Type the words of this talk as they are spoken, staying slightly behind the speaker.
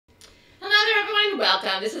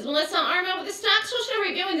welcome. This is Melissa Armo with the Stock Swoosh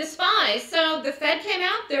reviewing the SPY. So the Fed came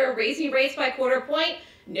out, they're raising rates by a quarter point.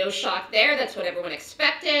 No shock there. That's what everyone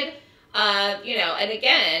expected. And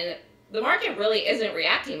again, the market really isn't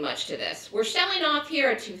reacting much to this. We're selling off here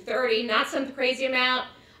at 230, not some crazy amount.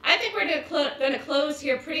 I think we're going to close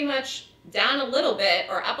here pretty much down a little bit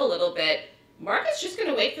or up a little bit. Market's just going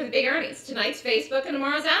to wait for the big earnings. Tonight's Facebook and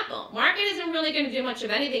tomorrow's Apple. Market isn't really going to do much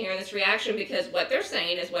of anything here in this reaction because what they're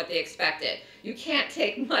saying is what they expected. You can't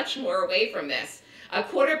take much more away from this. A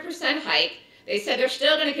 0.25% hike. They said they're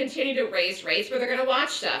still going to continue to raise rates, but they're going to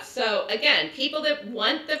watch stuff. So again, people that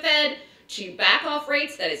want the Fed to back off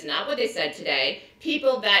rates, that is not what they said today.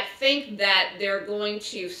 People that think that they're going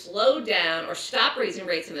to slow down or stop raising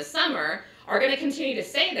rates in the summer are going to continue to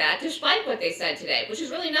say that despite what they said today, which is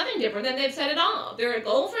really nothing different than they've said at all. Their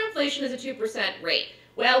goal for inflation is a 2% rate.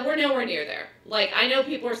 Well, we're nowhere near there. Like, I know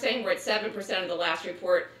people are saying we're at 7% of the last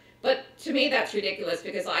report, but to me that's ridiculous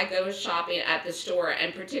because I go shopping at the store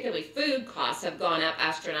and particularly food costs have gone up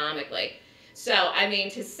astronomically. So, I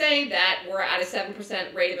mean, to say that we're at a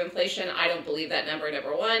 7% rate of inflation, I don't believe that number,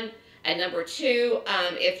 number one. And number two,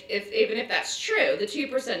 even if that's true, the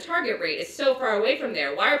 2% target rate is so far away from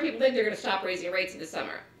there. Why are people thinking they're going to stop raising rates in the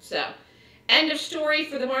summer? So, end of story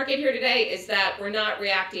for the market here today is that we're not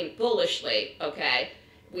reacting bullishly, okay?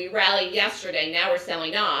 We rallied yesterday, now we're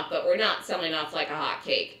selling off, but we're not selling off like a hot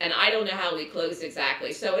cake. And I don't know how we closed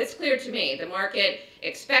exactly. So it's clear to me, the market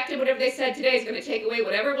expected whatever they said today is going to take away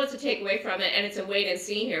whatever it wants to take away from it, and it's a wait and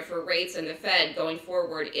see here for rates and the Fed going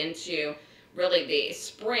forward into really the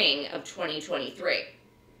spring of 2023.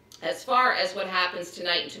 As far as what happens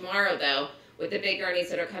tonight and tomorrow, though, with the big earnings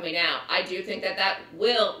that are coming out, I do think that that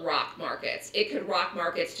will rock markets. It could rock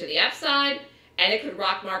markets to the upside, and it could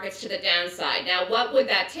rock markets to the downside. Now, what would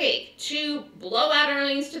that take? To blow out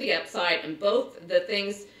earnings to the upside and both the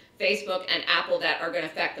things, Facebook and Apple, that are going to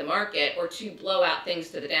affect the market, or to blow out things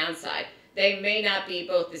to the downside. They may not be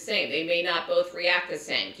both the same. They may not both react the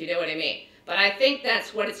same. Do you know what I mean? But I think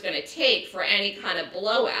that's what it's going to take for any kind of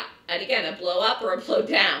blowout. And again, a blow up or a blow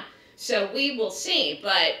down. So we will see.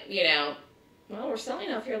 But, well, we're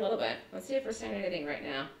selling off here a little bit. Let's see if we're saying anything right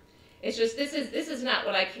now. It's just, this is not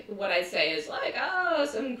what I say is like, oh,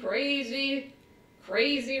 some crazy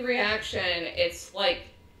reaction. It's like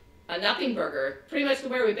a nothing burger. Pretty much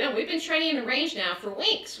where we've been. We've been trading in a range now for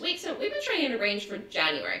weeks. We've been trading in a range for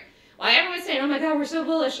January. While everyone's saying, oh my God, we're so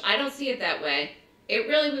bullish. I don't see it that way. We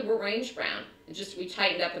were range bound. It just, we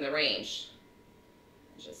tightened up in the range.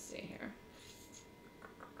 Let's just see here.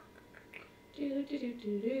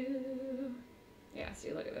 Yeah,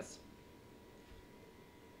 see, look at this.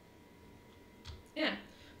 Yeah.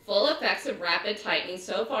 Full effects of rapid tightening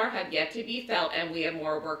so far have yet to be felt, and we have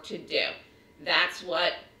more work to do. That's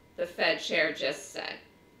what the Fed chair just said.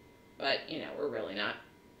 But, we're really not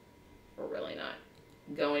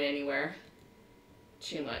going anywhere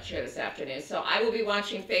too much here this afternoon. So I will be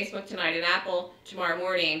watching Facebook tonight and Apple tomorrow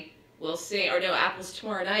morning. We'll see. Or no, Apple's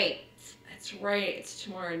tomorrow night. That's right. It's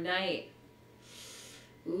tomorrow night.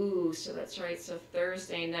 Ooh, so that's right. So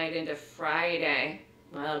Thursday night into Friday.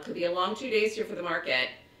 Well, it could be a long 2 days here for the market.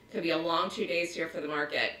 Could be a long 2 days here for the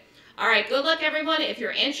market. All right, good luck, everyone. If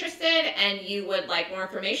you're interested and you would like more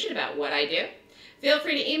information about what I do, feel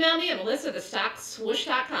free to email me at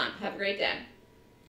melissa@thestockswoosh.com. Have a great day.